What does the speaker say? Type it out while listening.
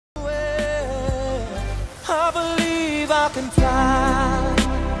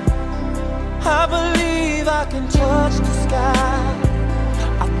I believe I can touch the sky.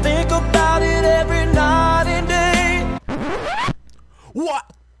 I think about it every night and day.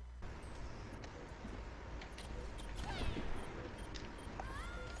 What?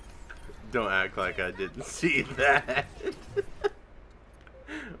 Don't act like I didn't see that.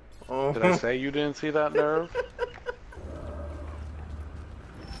 Oh. Did I say you didn't see that, Nerve?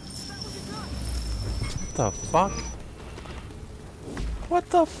 What the fuck? What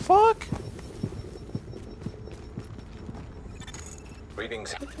the fuck?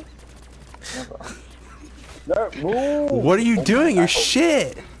 Greetings. No, move. What are you doing? Your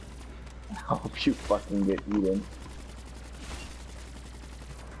shit! I hope you fucking get eaten.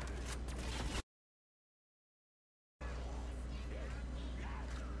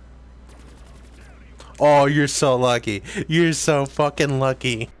 Oh, you're so lucky. You're so fucking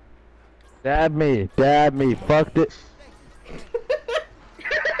lucky. Dab me, fucked it.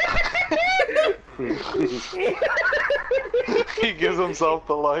 He gives himself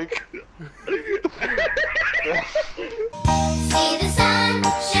the like. See the sun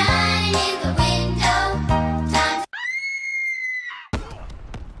shining in the window. Time.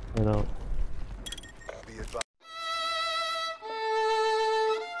 You know.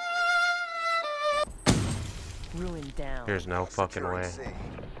 Ruined down. There's no fucking way.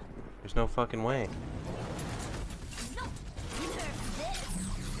 There's no fucking way.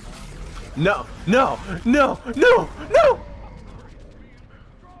 No, no, no, no, no!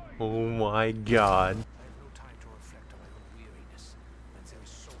 Oh my god.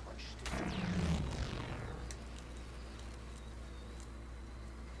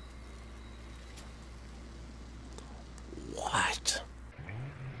 What?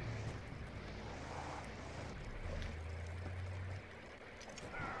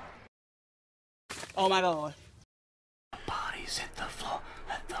 Oh my god. Bodies hit the floor,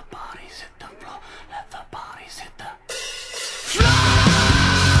 let the bodies hit the floor, let the bodies hit the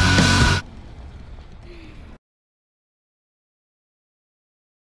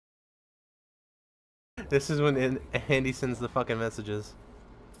This is when Andy sends the fucking messages.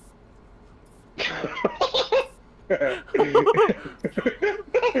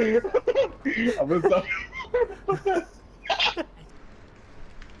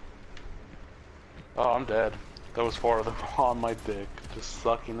 Oh, I'm dead. That was 4 of them on my dick, just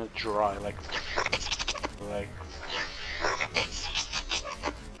sucking it dry, like.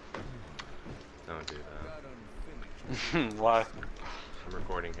 Don't do that. Why? I'm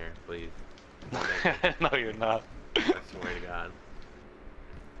recording here, please. No, you're not. I swear to God.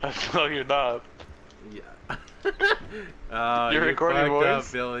 No, you're not. Yeah. You're recording fucked voice?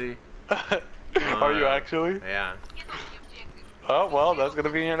 up, Billy. Are you actually? Yeah. Oh, well, that's gonna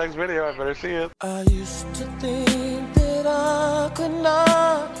be in your next video. I better see it. I used to think that I could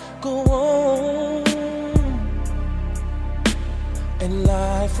not go on, and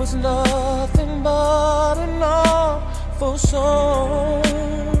life was nothing but an awful song.